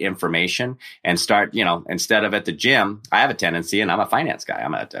 great information. And start, instead of at the gym, I have a tendency, and I'm a finance guy. I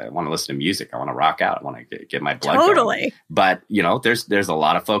want to listen to music. I want to rock out. I want to get my blood going. But, there's a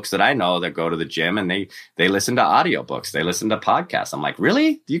lot of folks that I know that go to the gym and they listen to audiobooks. They listen to podcasts. I'm like,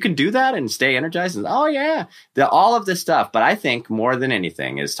 really? You can do that and stay energized? And, oh, yeah. All of this stuff. But I think more than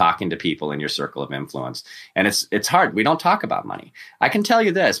anything is talking to people in your circle of influence. And it's hard. We don't talk about money. I can tell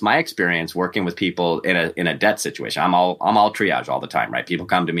you this, my experience working with people in a debt situation, I'm all triage all the time, right? People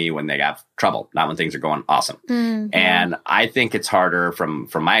come to me when they have trouble, not when things are going awesome. Mm-hmm. And I think it's harder from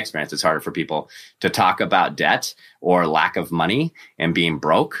my experience, it's harder for people to talk about debt or lack of money and being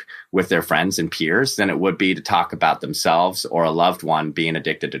broke with their friends and peers than it would be to talk about themselves or a loved one being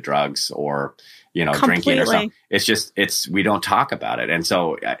addicted to drugs or, drinking or something. We don't talk about it. And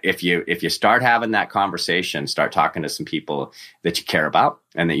so if you start having that conversation, start talking to some people that you care about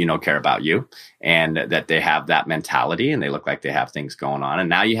and that care about you, and that they have that mentality and they look like they have things going on. And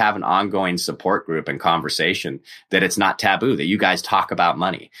now you have an ongoing support group and conversation that it's not taboo, that you guys talk about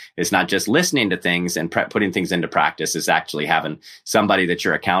money. It's not just listening to things and putting things into practice. It's actually having somebody that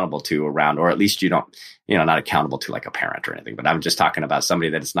you're accountable to around, or at least you don't, not accountable to like a parent or anything, but I'm just talking about somebody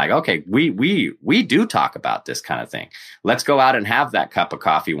that it's like, okay, we do talk about this kind of thing. Let's go out and have that cup of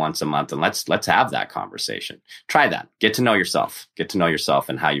coffee once a month and let's have that conversation. Try that. Get to know yourself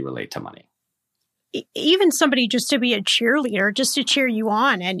and how you relate to money. even somebody just to be a cheerleader, just to cheer you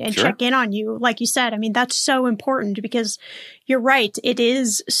on and Sure. check in on you, like you said. I mean, that's so important because you're right. It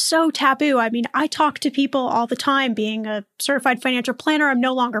is so taboo. I mean, I talk to people all the time being a certified financial planner. I'm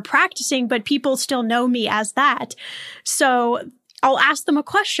no longer practicing, but people still know me as that. So I'll ask them a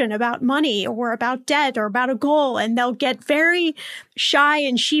question about money or about debt or about a goal, and they'll get very shy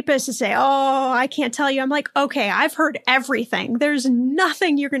and sheepish to say, "Oh, I can't tell you." I'm like, "Okay, I've heard everything. There's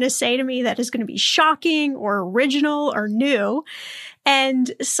nothing you're going to say to me that is going to be shocking or original or new."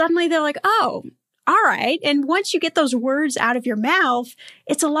 And suddenly they're like, "Oh, all right." And once you get those words out of your mouth,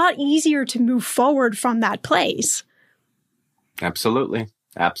 it's a lot easier to move forward from that place. Absolutely.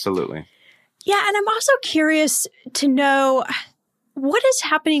 Absolutely. Yeah. And I'm also curious to know what is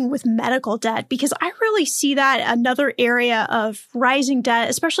happening with medical debt, because I really see that another area of rising debt,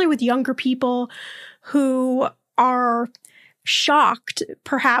 especially with younger people who are shocked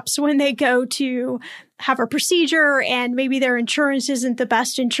perhaps when they go to have a procedure and maybe their insurance isn't the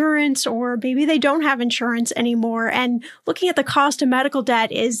best insurance, or maybe they don't have insurance anymore. And looking at the cost of medical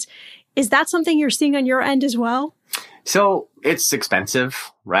debt, is that something you're seeing on your end as well? So it's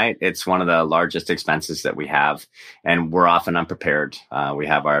expensive, right? It's one of the largest expenses that we have, and we're often unprepared. We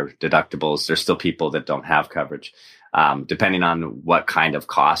have our deductibles. There's still people that don't have coverage. Depending on what kind of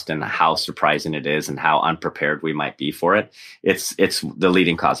cost and how surprising it is and how unprepared we might be for it, it's the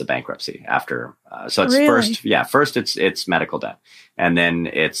leading cause of bankruptcy after. So it's Really? first it's medical debt, and then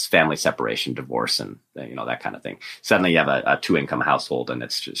it's family separation, divorce, and that kind of thing. Suddenly you have a 2-income household, and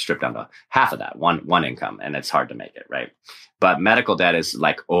it's just stripped down to half of that, one income, and it's hard to make it, right? But medical debt is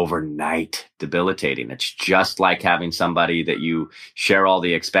like overnight debilitating. It's just like having somebody that you share all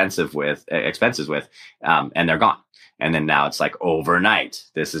the expenses with, and they're gone. And then now it's like overnight.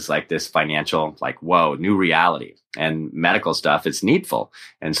 This is like this financial, like, whoa, new reality. And medical stuff is needful.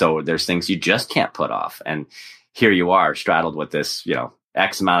 And so there's things you just can't put off. And here you are straddled with this,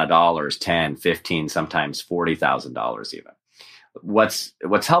 X amount of dollars, 10, 15, sometimes $40,000 even.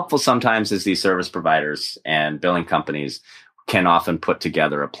 What's helpful sometimes is these service providers and billing companies can often put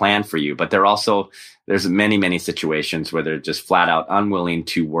together a plan for you, but there's many situations where they're just flat out unwilling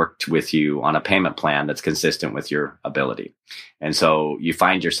to work with you on a payment plan that's consistent with your ability. And so you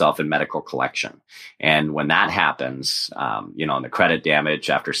find yourself in medical collection. And when that happens, and the credit damage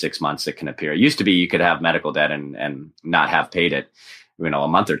after 6 months, it can appear. It used to be you could have medical debt and not have paid it, a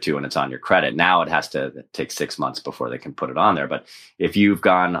month or two, and it's on your credit. Now it has to take 6 months before they can put it on there. But if you've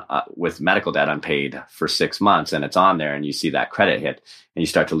gone with medical debt unpaid for 6 months and it's on there, and you see that credit hit, and you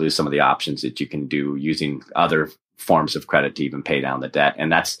start to lose some of the options that you can do using other forms of credit to even pay down the debt.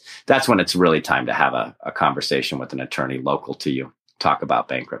 And that's when it's really time to have a conversation with an attorney local to you, talk about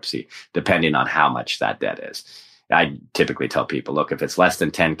bankruptcy, depending on how much that debt is. I typically tell people, look, if it's less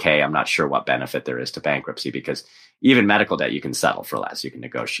than 10K, I'm not sure what benefit there is to bankruptcy, because even medical debt, you can settle for less. You can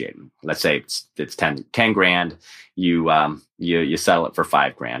negotiate. Let's say it's 10 grand. You settle it for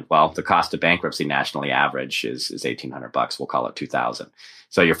 $5,000. Well, the cost of bankruptcy nationally average is $1,800. We'll call it 2,000.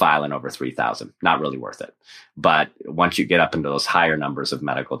 So you're filing over 3,000. Not really worth it. But once you get up into those higher numbers of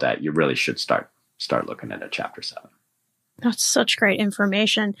medical debt, you really should start looking at a Chapter 7. That's such great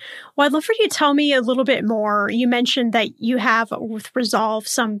information. Well, I'd love for you to tell me a little bit more. You mentioned that you have with Resolve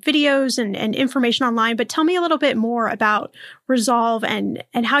some videos and information online, but tell me a little bit more about Resolve and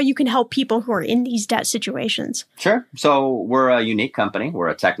how you can help people who are in these debt situations. Sure. So we're a unique company. We're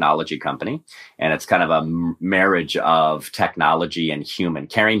a technology company, and it's kind of a marriage of technology and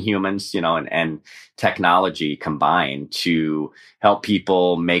caring humans, and technology combined to help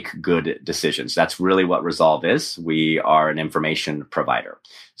people make good decisions. That's really what Resolve is. We are an information provider.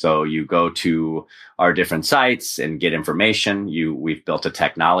 So you go to our different sites and get information. We've built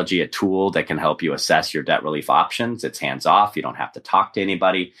a tool that can help you assess your debt relief options. It's hands off. You don't have to talk to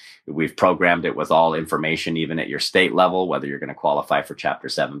anybody. We've programmed it with all information, even at your state level, whether you're going to qualify for Chapter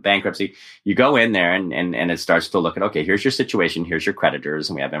 7 bankruptcy. You go in there and it starts to look at, okay, here's your situation. Here's your creditors.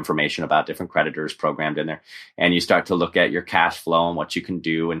 And we have information about different creditors programmed in there. And you start to look at your cash flow and what you can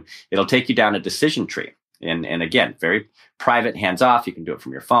do. And it'll take you down a decision tree. And again, very private, hands off. You can do it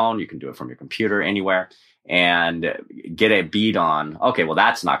from your phone. You can do it from your computer, anywhere, and get a bead on, okay, well,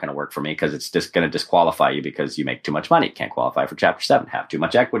 that's not going to work for me because it's just going to disqualify you because you make too much money. Can't qualify for Chapter 7. Have too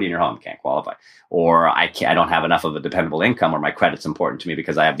much equity in your home. Can't qualify. Or I don't have enough of a dependable income, or my credit's important to me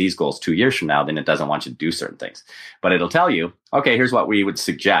because I have these goals 2 years from now. Then it doesn't want you to do certain things. But it'll tell you, okay, here's what we would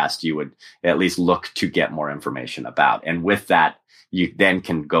suggest you would at least look to get more information about. And with that, you then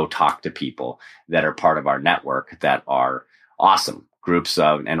can go talk to people that are part of our network that are awesome, groups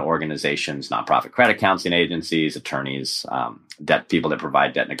of and organizations, nonprofit credit counseling agencies, attorneys, debt people that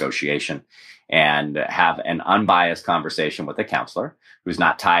provide debt negotiation, and have an unbiased conversation with a counselor who's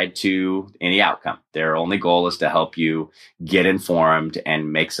not tied to any outcome. Their only goal is to help you get informed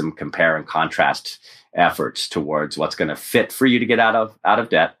and make some compare and contrast efforts towards what's going to fit for you to get out of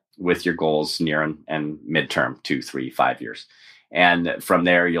debt with your goals near and midterm, 2, 3, 5 years. And from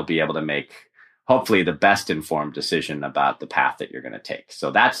there, you'll be able to make hopefully the best informed decision about the path that you're going to take.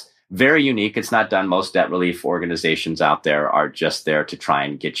 So that's very unique. It's not done. Most debt relief organizations out there are just there to try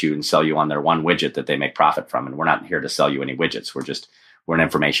and get you and sell you on their one widget that they make profit from. And we're not here to sell you any widgets. We're an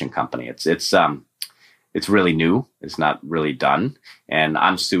information company. It's really new. It's not really done. And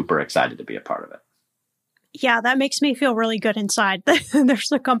I'm super excited to be a part of it. Yeah, that makes me feel really good inside. There's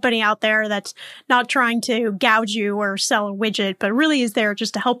a company out there that's not trying to gouge you or sell a widget, but really is there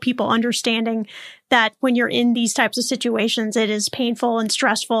just to help people understanding that when you're in these types of situations, it is painful and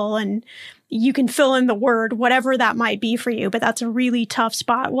stressful, and you can fill in the word, whatever that might be for you, but that's a really tough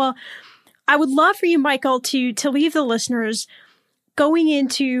spot. Well, I would love for you, Michael, to leave the listeners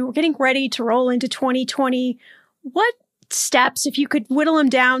getting ready to roll into 2020. What steps, if you could whittle them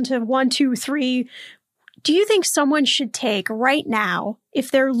down to 1, 2, 3, do you think someone should take right now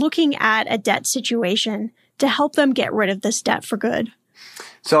if they're looking at a debt situation to help them get rid of this debt for good?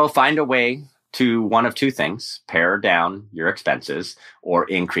 So find a way to one of two things: pare down your expenses or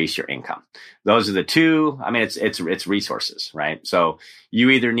increase your income. Those are the two. I mean, it's resources, right? So you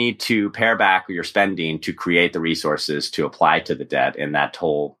either need to pare back your spending to create the resources to apply to the debt in that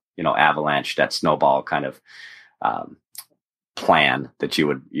whole, avalanche, that snowball kind of plan that you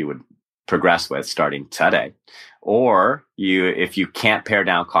would progress with starting today. Or if you can't pare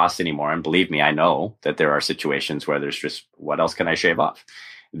down costs anymore, and believe me, I know that there are situations where there's just, what else can I shave off?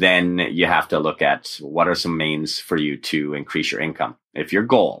 Then you have to look at what are some means for you to increase your income. If your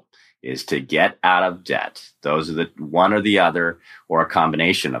goal is to get out of debt, those are the one or the other, or a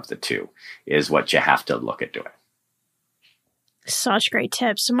combination of the two, is what you have to look at doing. Such great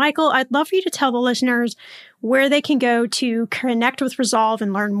tips. So, Michael, I'd love for you to tell the listeners where they can go to connect with Resolve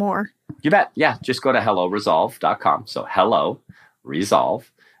and learn more. You bet. Yeah. Just go to helloresolve.com. So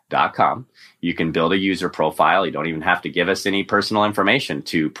helloresolve.com. You can build a user profile. You don't even have to give us any personal information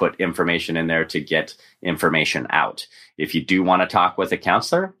to put information in there to get information out. If you do want to talk with a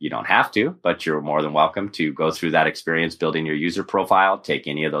counselor, you don't have to, but you're more than welcome to go through that experience building your user profile, take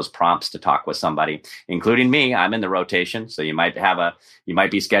any of those prompts to talk with somebody, including me. I'm in the rotation. So you might be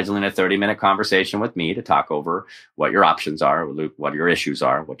scheduling a 30-minute conversation with me to talk over what your options are, what your issues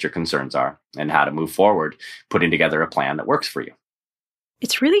are, what your concerns are, and how to move forward, putting together a plan that works for you.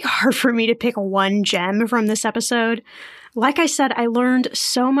 It's really hard for me to pick one gem from this episode. Like I said, I learned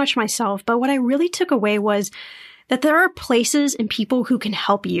so much myself, but what I really took away was that there are places and people who can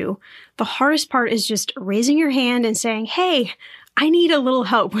help you. The hardest part is just raising your hand and saying, hey, I need a little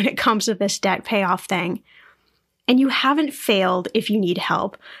help when it comes to this debt payoff thing. And you haven't failed if you need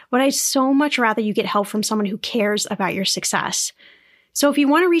help, but I'd so much rather you get help from someone who cares about your success. So if you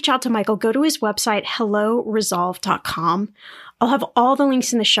want to reach out to Michael, go to his website, helloresolve.com. I'll have all the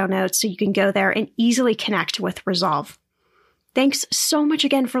links in the show notes so you can go there and easily connect with Resolve. Thanks so much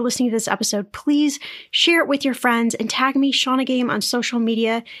again for listening to this episode. Please share it with your friends and tag me, Shauna Game, on social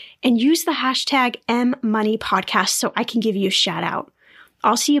media, and use the hashtag #MMoneyPodcast so I can give you a shout out.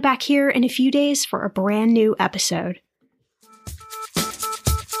 I'll see you back here in a few days for a brand new episode.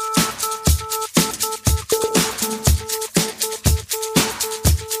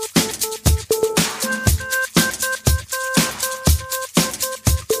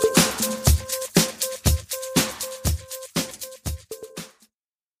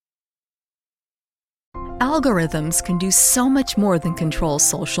 Algorithms can do so much more than control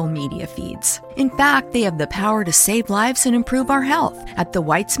social media feeds. In fact, they have the power to save lives and improve our health. At the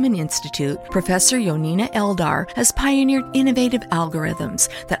Weitzman Institute, Professor Yonina Eldar has pioneered innovative algorithms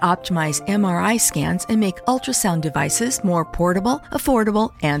that optimize MRI scans and make ultrasound devices more portable,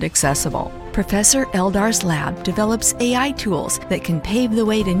 affordable, and accessible. Professor Eldar's lab develops AI tools that can pave the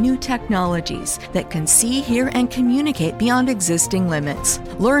way to new technologies that can see, hear, and communicate beyond existing limits.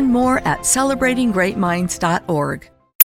 Learn more at celebratinggreatminds.org.